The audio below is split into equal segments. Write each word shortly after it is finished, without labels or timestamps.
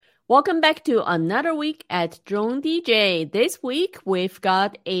Welcome back to another week at Drone DJ. This week, we've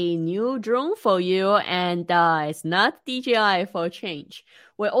got a new drone for you, and it's not DJI for a change.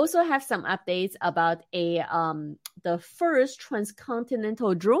 We also have some updates about the first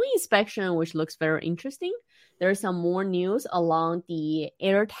transcontinental drone inspection, which looks very interesting. There's some more news along the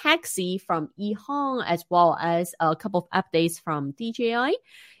air taxi from EHang, as well as a couple of updates from DJI.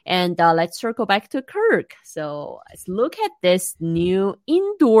 And let's circle back to Kirk. So let's look at this new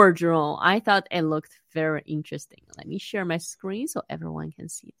indoor drone. I thought it looked very interesting. Let me share my screen so everyone can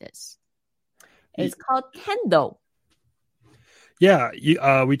see this. It's called Kendo. Yeah,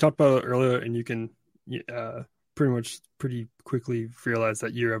 we talked about it earlier, and you can pretty quickly realize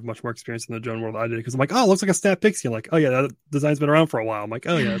that you have much more experience in the drone world than I did, because I'm like, oh, it looks like a Snap Pixie. I'm like, oh yeah, that design's been around for a while. I'm like,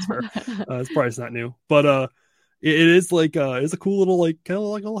 oh yeah, that's fair. It's probably not new, but it is like it's a cool little like kind of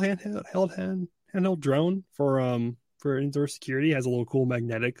like a little handheld drone for indoor security. It has a little cool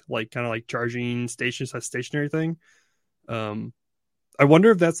magnetic like kind of like charging station, stationary thing. I wonder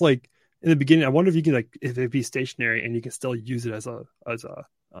if that's like in the beginning. I wonder if you can like if it'd be stationary and you can still use it as a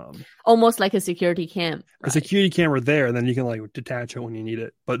almost like a security cam, right? A security camera there, and then you can like detach it when you need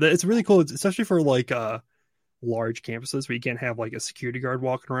it. But it's really cool, especially for like large campuses where you can't have like a security guard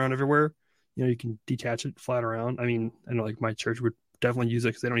walking around everywhere. You know, you can detach it, fly it around. I mean, I know like my church would definitely use it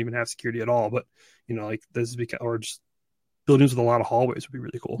because they don't even have security at all. But you know, like this is or just buildings with a lot of hallways would be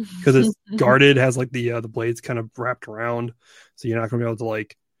really cool because it's guarded, has like the blades kind of wrapped around, so you're not going to be able to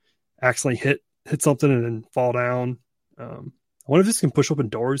like accidentally hit something and then fall down. I wonder if this can push open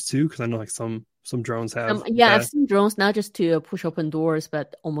doors too, because I know like some drones have. I've seen drones not just to push open doors,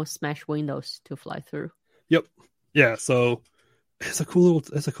 but almost smash windows to fly through. Yep. Yeah. So. It's a cool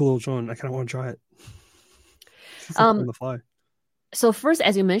little drone. I kind of want to try it. On the fly. So first,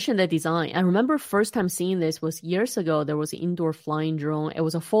 as you mentioned, the design. I remember first time seeing this was years ago. There was an indoor flying drone. It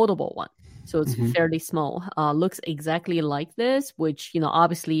was a foldable one, so it's fairly small. Looks exactly like this. Which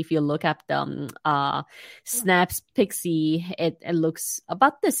obviously, if you look at the Snap's Pixie, it looks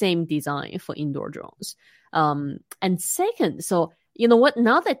about the same design for indoor drones. And second, so you know what?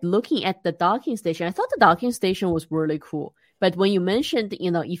 Now that looking at the docking station, I thought the docking station was really cool. But when you mentioned,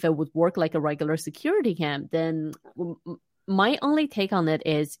 if it would work like a regular security cam, then my only take on it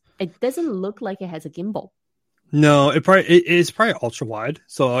is it doesn't look like it has a gimbal. No, it's probably ultra wide,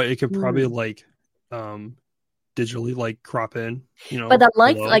 so it could probably like digitally like crop in. But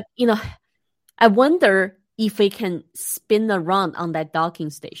I wonder if it can spin around on that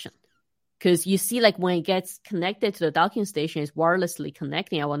docking station. Because you see, like, when it gets connected to the docking station, it's wirelessly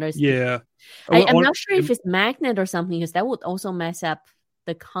connecting. I wonder. I'm not sure if it's magnet or something, because that would also mess up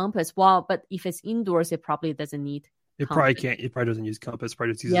the compass. Well, but if it's indoors, it probably doesn't need. It probably can't. It probably doesn't use compass. It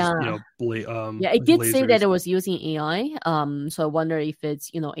probably just uses, it did say that it was using AI. So I wonder if it's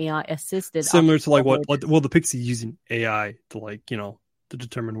AI assisted. Similar to like the Pixie using AI to like to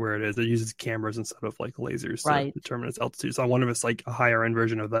determine where it is. It uses cameras instead of like lasers to determine its altitude. So I wonder if it's like a higher end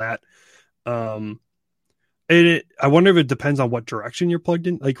version of that. I wonder if it depends on what direction you're plugged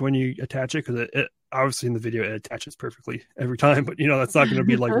in, like when you attach it, because it obviously in the video it attaches perfectly every time, but that's not going to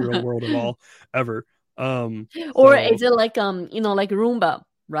be like real world at all ever. Or is it like like Roomba,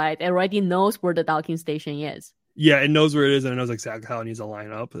 right? It already knows where the docking station is. Yeah, it knows where it is and it knows exactly how it needs to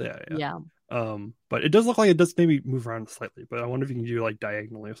line up. Yeah. But it does look like it does maybe move around slightly, but I wonder if you can do like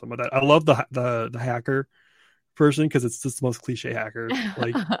diagonally or something like that. I love the hacker person, because it's just the most cliche hacker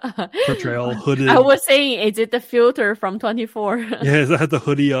like portrayal. Hooded. I was saying, is it the filter from 24? Yeah, it had the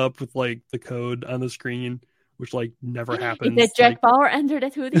hoodie up with like the code on the screen, which like never happens. Is it Jack Bauer under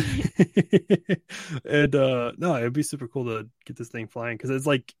that hoodie? And no, it'd be super cool to get this thing flying, because it's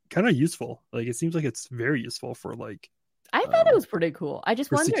like kind of useful. Like it seems like it's very useful for like. I thought it was pretty cool. I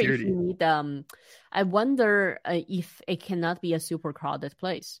just wonder security. If you need I wonder if it cannot be a super crowded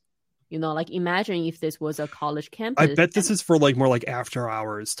place. Like imagine if this was a college campus. I bet this is for like more like after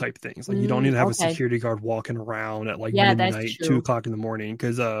hours type things. Like you don't need to have a security guard walking around at like midnight, 2:00 in the morning.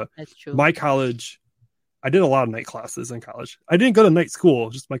 Because my college, I did a lot of night classes in college. I didn't go to night school;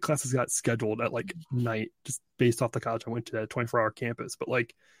 just my classes got scheduled at like night, just based off the college I went to, a 24-hour campus. But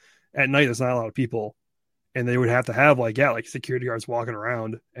like at night, there's not a lot of people, and they would have to have like security guards walking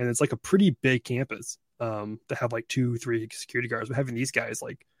around, and it's like a pretty big campus to have like 2-3 security guards. But having these guys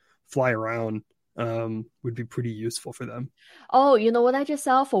like fly around would be pretty useful for them. Oh, you know what I just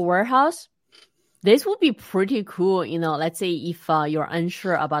saw for warehouse? This would be pretty cool. Let's say if you're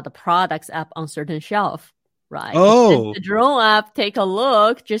unsure about the products up on certain shelf, right? Oh, the drone app, take a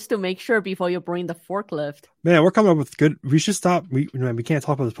look just to make sure before you bring the forklift. Man, we're coming up with good. We should stop. We can't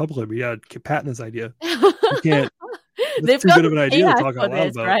talk about this publicly. We gotta patent this idea. We can't. That's too good of an idea to talk out loud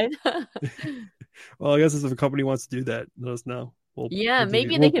about. Right? Well, I guess if a company wants to do that, let us know.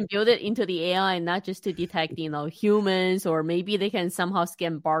 Maybe they can build it into the AI, not just to detect, humans, or maybe they can somehow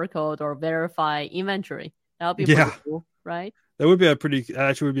scan barcode or verify inventory. That would be pretty cool, right? That would be a pretty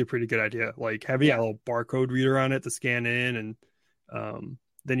good idea. Like having a little barcode reader on it to scan in, and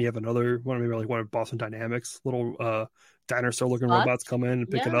then you have another one, maybe like one of Boston Dynamics little dinosaur looking robots come in and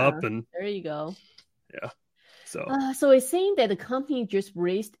pick it up, and there you go. Yeah. So it's saying that the company just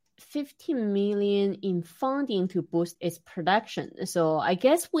raised $50 million in funding to boost its production. So I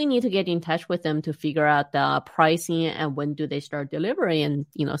guess we need to get in touch with them to figure out the pricing and when do they start delivery, and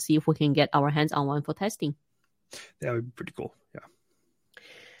see if we can get our hands on one for testing. That would be pretty cool. Yeah.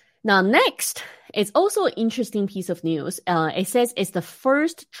 Now, next, it's also an interesting piece of news. It says it's the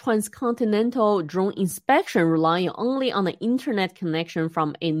first transcontinental drone inspection relying only on the internet connection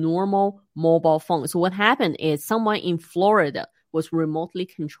from a normal mobile phone. So what happened is someone in Florida was remotely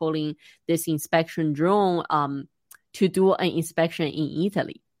controlling this inspection drone to do an inspection in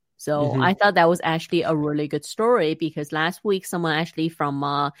Italy. So I thought that was actually a really good story, because last week someone actually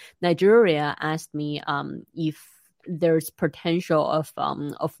from Nigeria asked me if there's potential of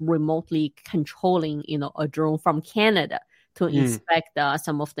remotely controlling, a drone from Canada to inspect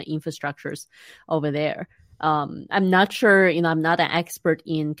some of the infrastructures over there. I'm not sure, I'm not an expert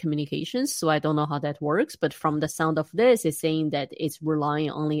in communications, so I don't know how that works. But from the sound of this, it's saying that it's relying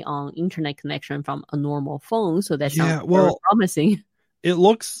only on internet connection from a normal phone. So that sounds very promising. It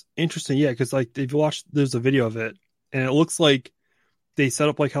looks interesting, yeah, because like if you watch, there's a video of it, and it looks like they set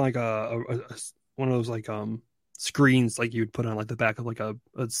up like kind of like a one of those like screens like you'd put on like the back of like a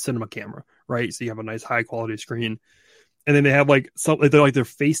cinema camera, right? So you have a nice high quality screen, and then they have like something they're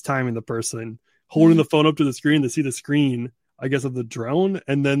FaceTiming the person, holding the phone up to the screen to see the screen, I guess, of the drone,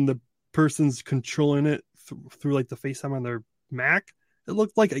 and then the person's controlling it through like the FaceTime on their Mac. It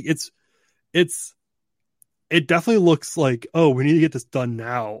looked like it definitely looks like, oh, we need to get this done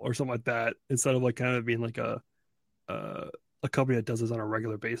now or something like that, instead of like kind of being like a company that does this on a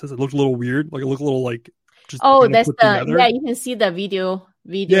regular basis. It looked a little weird, like it looked a little like just that's you can see the video.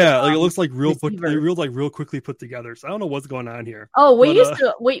 Like it looks like real quickly put together. So I don't know what's going on here. We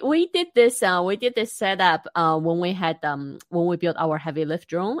did this setup when we built our heavy lift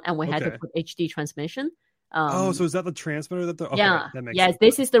drone, and we had to put HD transmission. So is that the transmitter that that makes sense.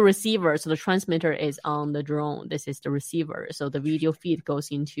 This is the receiver. So the transmitter is on the drone. This is the receiver. So the video feed goes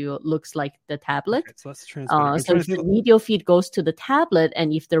into, looks like the tablet. Okay, so that's the transmitter. So if the video feed goes to the tablet,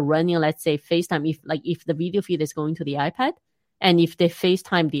 and if they're running, let's say FaceTime, if the video feed is going to the iPad, and if they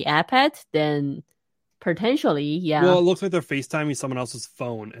FaceTime the iPad, then potentially, Well, it looks like they're FaceTiming someone else's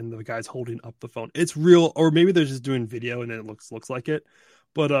phone, and the guy's holding up the phone. It's real, or maybe they're just doing video, and it looks like it.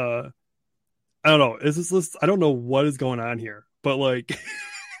 But I don't know. I don't know what is going on here, but like,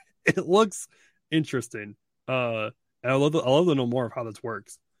 it looks interesting. And I love to know more of how this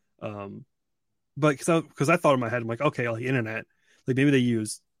works. But because I thought in my head, I'm like, okay, like internet, like maybe they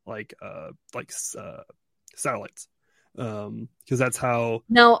use like satellites, because that's how.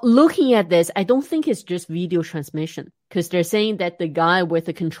 Now, looking at this, I don't think it's just video transmission, because they're saying that the guy with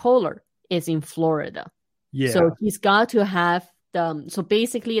the controller is in Florida. Yeah. So he's got to have. So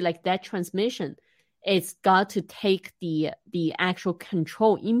basically, like that transmission, it's got to take the actual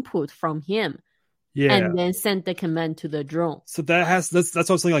control input from him, and then send the command to the drone. So that's what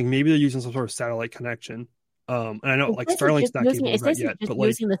I was thinking. Like maybe they're using some sort of satellite connection. And I know like Starlink's not capable of that yet, but like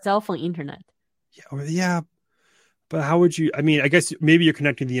using the cell phone internet. Yeah. But how would you? I mean, I guess maybe you're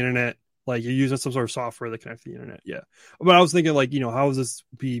connecting the internet, like you're using some sort of software that connects the internet. Yeah. But I was thinking, like, how does this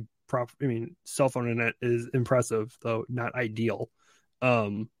be? I mean, cell phone internet is impressive, though not ideal.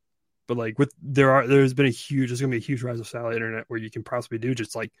 But like there's going to be a huge rise of satellite internet where you can possibly do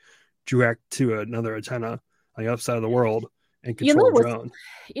just like direct to another antenna on the other side of the world and control a drone.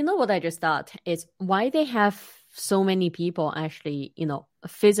 You know what I just thought is why they have so many people actually,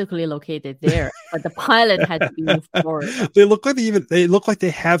 physically located there, but the pilot had to be in Florida. They look like they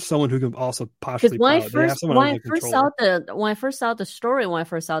have someone who can also partially. When I first saw the story, when I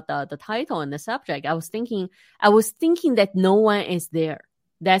first saw the title and the subject, I was thinking that no one is there.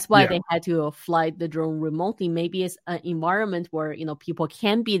 That's why they had to fly the drone remotely. Maybe it's an environment where people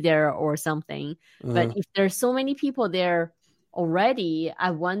can be there or something. But if there's so many people there already,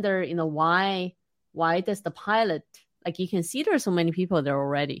 I wonder why does the pilot, like, you can see there's so many people there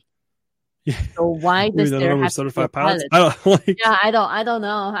already. Yeah. So why does there have certified pilots? I don't like. Yeah, I don't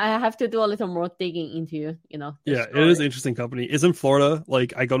know. I have to do a little more digging into, Yeah, story. it is an interesting company. It's in Florida.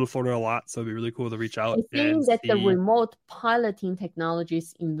 Like, I go to Florida a lot, so it'd be really cool to reach out. I think that the remote piloting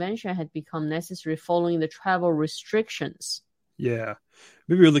technology's invention had become necessary following the travel restrictions. Yeah, it'd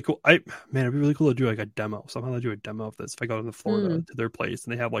be really cool. It'd be really cool to do like a demo. Somehow to do a demo of this. If I go to Florida to their place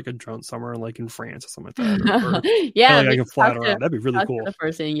and they have like a drone somewhere like in France or something like that. Or yeah, like I can fly it around. That'd be really cool. The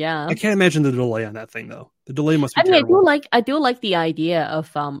person, yeah. I can't imagine the delay on that thing though. The delay must be terrible. I do like the idea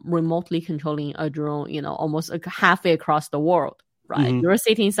of remotely controlling a drone, almost halfway across the world. Right, you're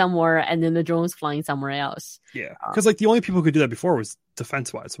sitting somewhere, and then the drone's flying somewhere else. Yeah, because like the only people who could do that before was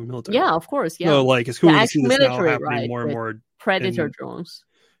defense-wise, so military. Yeah, of course. Yeah, so like it's cool to see this now happening more and more. Predator drones.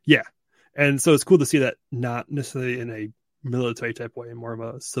 Yeah, and so it's cool to see that not necessarily in a military type way, more of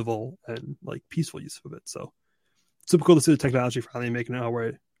a civil and like peaceful use of it. So super cool to see the technology finally making it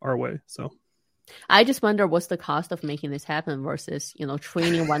our way. So I just wonder what's the cost of making this happen versus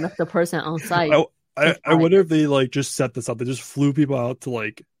training one of the person on site. I wonder if they like just set this up. They just flew people out to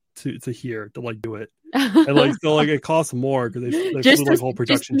like to here to like do it, and like so like it costs more because they flew the whole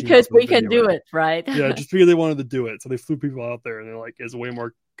production team because we can do it, right? Yeah, just because they wanted to do it, so they flew people out there, and they're like, it's way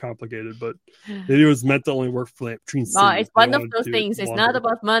more complicated, but maybe it was meant to only work for between cities. It's one of those things. It's not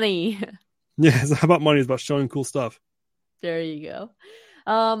about money. Yeah, it's not about money. It's about showing cool stuff. There you go.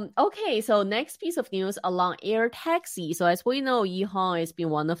 Okay, so next piece of news along air taxi. So as we know, Yihon has been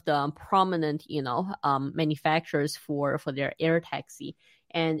one of the prominent, manufacturers for their air taxi.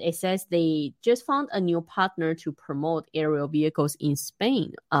 And it says they just found a new partner to promote aerial vehicles in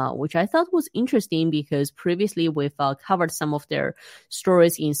Spain, which I thought was interesting because previously we've covered some of their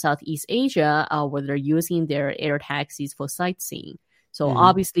stories in Southeast Asia where they're using their air taxis for sightseeing. So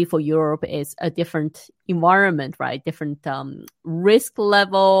obviously for Europe, it's a different environment, right? Different risk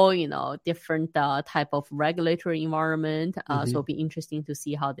level, different type of regulatory environment. So it'll be interesting to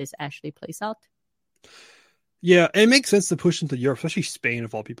see how this actually plays out. Yeah, it makes sense to push into Europe, especially Spain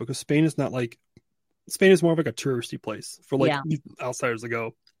of all people, because Spain is more of like a touristy place for like outsiders to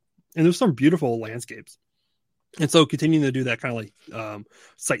go. And there's some beautiful landscapes. And so continuing to do that kind of like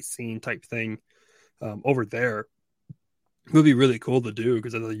sightseeing type thing over there would be really cool to do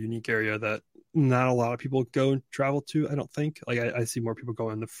because it's a unique area that not a lot of people go and travel to. I don't think like I see more people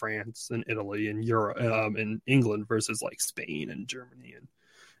going to France and Italy and Europe and England versus like Spain and Germany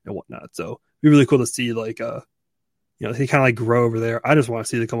and whatnot. So it'd be really cool to see like they kind of like grow over there. I just want to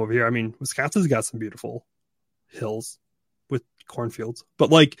see them come over here. I mean, Wisconsin's got some beautiful hills with cornfields,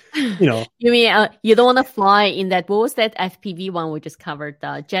 but like you mean you don't want to fly in that? What was that FPV one we just covered?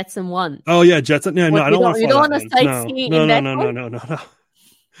 Jetson 1. Oh yeah, Jetson. No, I don't want to fly. You don't want to sightsee in that?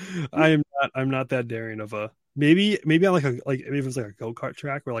 No. I'm not that daring of a. Maybe I'm maybe it was like a go-kart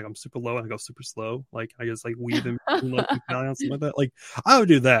track where like I'm super low and I go super slow. Like I just like weave in between like something like that. Like I would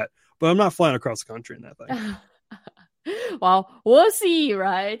do that, but I'm not flying across the country in that thing. Well, we'll see,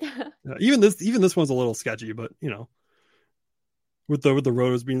 right? Yeah, even this one's a little sketchy, but with the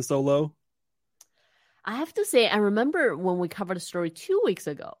rotors being so low. I have to say, I remember when we covered the story 2 weeks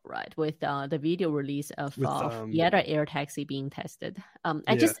ago, right, with the video release of the other air taxi being tested.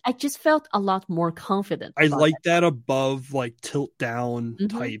 I just felt a lot more confident. I like that above like tilt down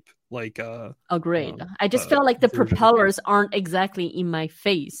type like agreed. I just felt like the propellers aren't exactly in my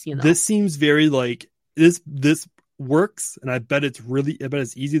face. This seems very like this works, and I bet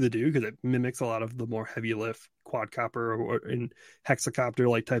it's easy to do because it mimics a lot of the more heavy lift quadcopter or in hexacopter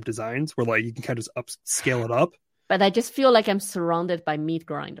like type designs where like you can kind of just upscale it up. But I just feel like I'm surrounded by meat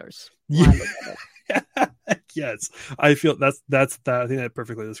grinders. Yes, I feel that's I think that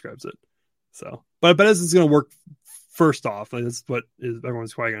perfectly describes it. So, but I bet this is going to work first off. Like, that's what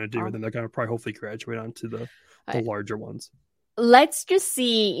everyone's probably going to do, and then they're going to probably hopefully graduate onto the larger ones. Let's just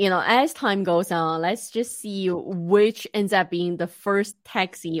see, as time goes on, let's just see which ends up being the first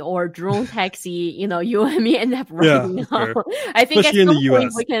taxi or drone taxi, you and me end up riding on. I think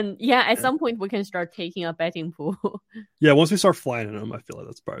at some point we can start taking a betting pool. Yeah, once we start flying in them, I feel like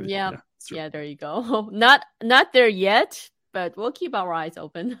that's probably yeah, there you go. Not there yet, but we'll keep our eyes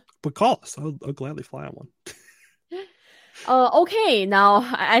open. But call us. I'll gladly fly on one. Okay,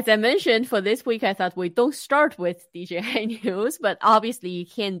 now, as I mentioned, for this week, I thought we don't start with DJI news, but obviously you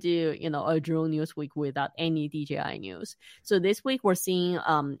can't do, a drone news week without any DJI news. So this week, we're seeing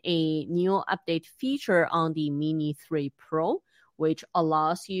a new update feature on the Mini 3 Pro, which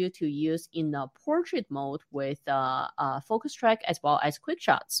allows you to use in the portrait mode with focus track as well as quick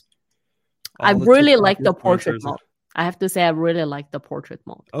shots. I really like the portrait mode. I have to say, I really like the portrait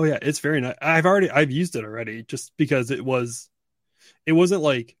mode. Oh yeah, it's very nice. I've used it already just because it was it wasn't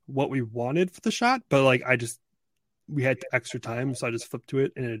like what we wanted for the shot, but like we had extra time, so I just flipped to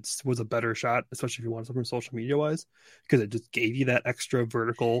it, and it was a better shot, especially if you want something social media wise, because it just gave you that extra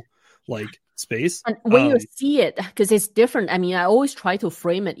vertical like space. And when you see it, because it's different. I mean, I always try to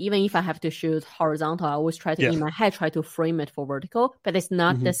frame it, even if I have to shoot horizontal. I always try to in my head try to frame it for vertical, but it's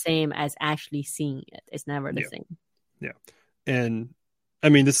not the same as actually seeing it. It's never the same. Yeah, and I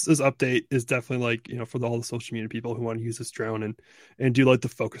mean, this update is definitely like, you know, for all the social media people who want to use this drone and do like the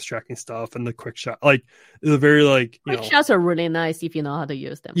focus tracking stuff and the quick shot. Like, the very like, you quick shots are really nice if you know how to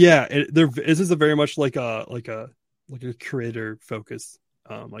use them. Yeah, this is a very much like a creator focus,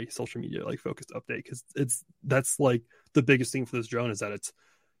 like social media like focused update, because that's like the biggest thing for this drone is that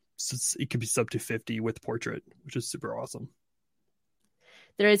it could be sub 250 with portrait, which is super awesome.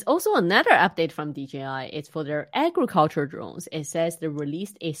 There is also another update from DJI. It's for their agriculture drones. It says they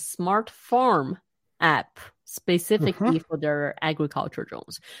released a smart farm app specifically for their agriculture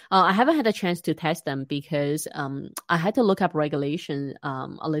drones. I haven't had a chance to test them because I had to look up regulation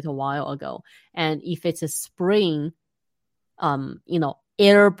a little while ago. And if it's a spraying,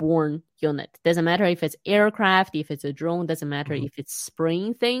 airborne unit, doesn't matter if it's aircraft, if it's a drone, doesn't matter if it's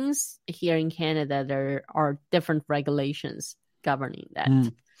spraying things. Here in Canada, there are different regulations governing that.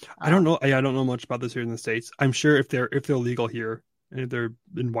 I don't know. I don't know much about this here in the States. I'm sure if they're legal here and if they're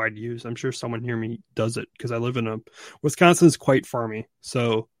in wide use, I'm sure someone near me does it, because I live in Wisconsin is quite farmy,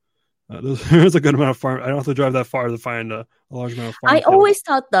 so there's a good amount of farm. I don't have to drive that far to find a large amount of farm. I always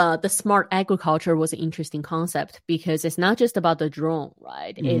thought the smart agriculture was an interesting concept, because it's not just about the drone,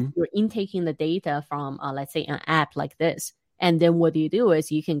 right? If you're intaking the data from let's say an app like this. And then what you do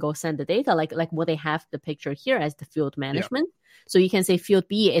is you can go send the data, like what they have the picture here as the field management. Yeah. So you can say field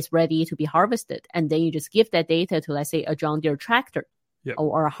B is ready to be harvested. And then you just give that data to, let's say, a John Deere tractor. Yep.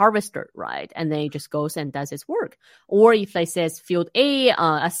 Or a harvester, right? And then it just goes and does its work. Or if it says field A,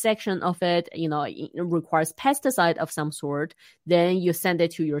 a section of it, it requires pesticide of some sort, then you send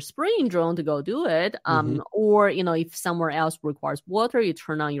it to your spraying drone to go do it. Or, if somewhere else requires water, you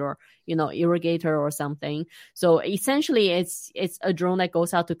turn on your, irrigator or something. So essentially it's a drone that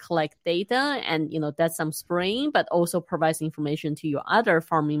goes out to collect data and, does some spraying, but also provides information to your other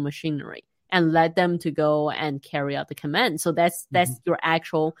farming machinery and let them to go and carry out the command. So that's your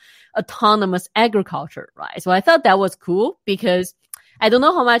actual autonomous agriculture, right? So I thought that was cool, because I don't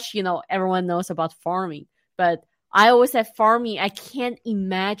know how much, everyone knows about farming, but I always said farming, I can't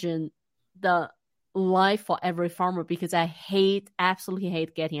imagine the life for every farmer, because I absolutely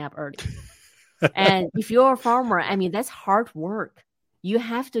hate getting up early. And if you're a farmer, I mean, that's hard work. You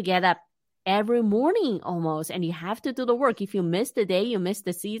have to get up every morning almost, and you have to do the work. If you miss the day, you miss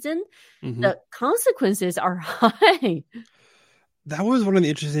the season, the consequences are high. That was one of the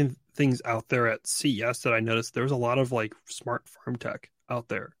interesting things out there at CES that I noticed. There was a lot of like smart farm tech out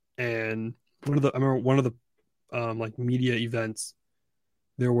there, and I remember one of the like media events,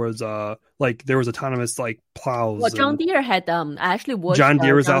 there was autonomous like plows. Well, John Deere had actually watched John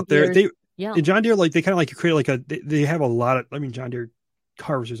Deere was out there. And John Deere, like, they kind of like create like they have a lot of, I mean, John Deere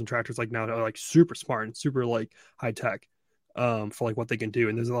harvesters and tractors like now are like super smart and super like high tech for like what they can do,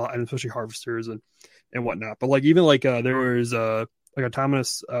 and there's a lot, and especially harvesters and whatnot. But like even like there was like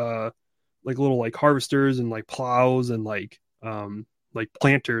autonomous like little like harvesters and like plows and like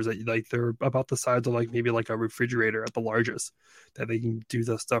planters that like they're about the size of like maybe like a refrigerator at the largest, that they can do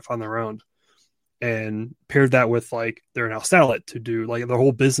the stuff on their own. And paired that with like they're now satellite to do like the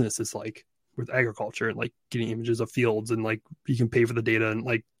whole business is like with agriculture and like getting images of fields, and like you can pay for the data and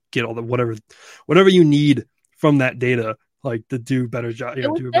like get all the whatever you need from that data, like to do better job.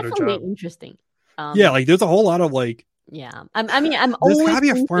 Do a better job. Interesting. Like there's a whole lot of like. Yeah, I'm there's always gotta be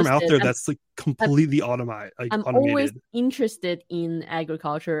a farm out there that's like completely automated. I'm always interested in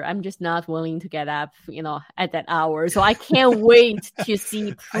agriculture. I'm just not willing to get up, at that hour. So I can't wait to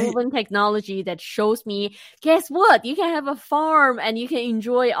see proven technology that shows me, guess what? You can have a farm and you can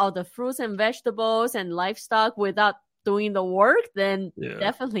enjoy all the fruits and vegetables and livestock without doing the work. Then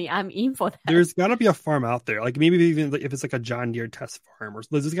definitely I'm in for that. There's got to be a farm out there, like maybe even if it's like a John Deere test farm, or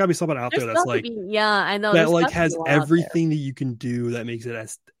there's got to be someone out there that's like, I know, that like has everything that you can do that makes it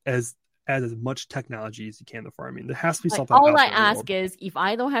as much technology as you can to farming. There has to be something. All I ask is, if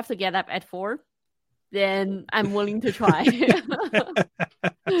I don't have to get up at 4, then I'm willing to try.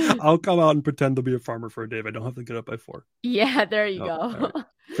 I'll come out and pretend to be a farmer for a day if I don't have to get up by 4. Yeah, there you go.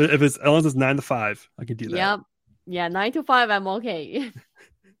 Right. If it's unless it's 9 to 5, I can do that. Yep. Yeah, 9 to 5, I'm okay.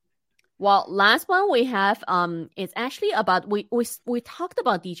 Well, last one we have, it's actually about, we talked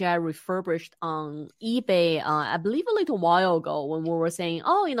about DJI refurbished on eBay, I believe a little while ago, when we were saying,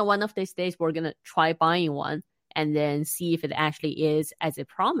 one of these days we're going to try buying one. and then see if it actually is as it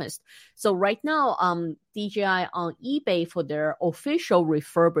promised. So right now, DJI on eBay for their official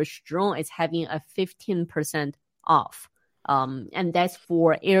refurbished drone is having a 15% off. And that's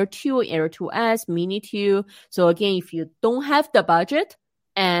for Air 2, Air 2S, Mini 2. So again, if you don't have the budget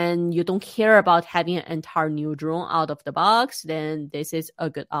and you don't care about having an entire new drone out of the box, then this is a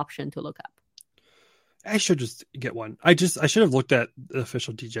good option to look up. I should just get one. I should have looked at the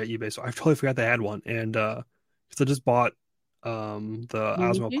official DJI eBay. So I totally forgot they had one. And because I just bought the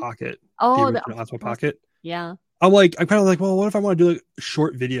Osmo Pocket. Oh, the Osmo Pocket. Yeah. I'm kind of like, well, what if I want to do like a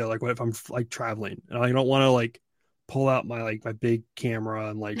short video? Like, what if I'm like traveling and I don't want to like pull out my big camera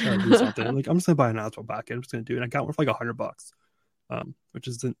and like try to do something? I'm just gonna buy an Osmo Pocket. I'm just gonna do it. And I got one for like $100, which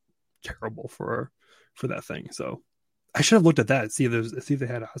isn't terrible for that thing. So I should have looked at that, see if they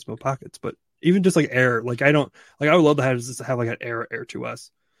had Osmo Pockets. But even just like Air, like I would love to have like an Air 2S.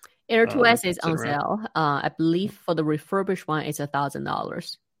 Air 2S is on sale. I believe for the refurbished one, it's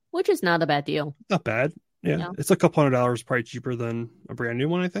 $1,000, which is not a bad deal. Not bad. Yeah. It's a couple $100 probably cheaper than a brand new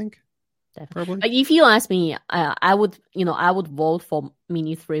one, I think. Definitely. But if you ask me, I would vote for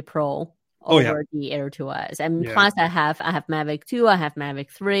Mini 3 Pro over the Air 2S. And plus I have Mavic 2, I have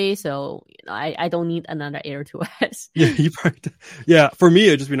Mavic 3, so I don't need another Air 2S. For me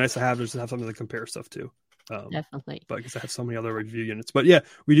it'd just be nice to have something to compare stuff to. Definitely. But because I have so many other review units. But yeah,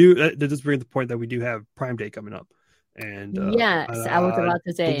 we do that does bring up the point that we do have Prime Day coming up. And yes, I was about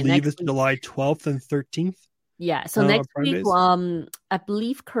to say I believe it's July 12th and 13th. Yeah, so next week, I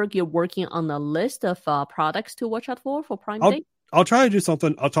believe, Kirk, you're working on a list of products to watch out for Prime Day. I'll try to do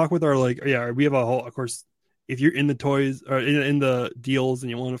something. I'll talk with our we have a whole, of course, if you're in the toys or in the deals and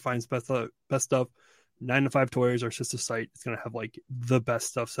you want to find best stuff, 9 to 5 Toys, our sister site, is going to have like the best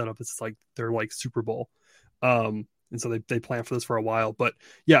stuff set up. It's like they're like Super Bowl. And so they plan for this for a while, but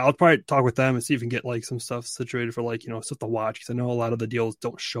yeah, I'll probably talk with them and see if we can get like some stuff situated for like, stuff to watch. Cause I know a lot of the deals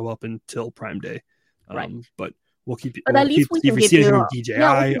don't show up until Prime Day. Right. But we'll keep But at least we can give you DJI.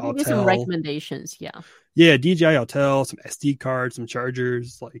 I'll tell some recommendations. Yeah. DJI, I'll tell some SD cards, some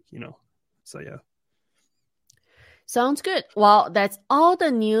chargers, so yeah. Sounds good. Well, that's all the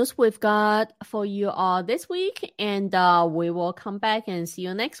news we've got for you all this week. And we will come back and see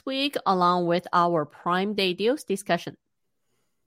you next week along with our Prime Day deals discussion.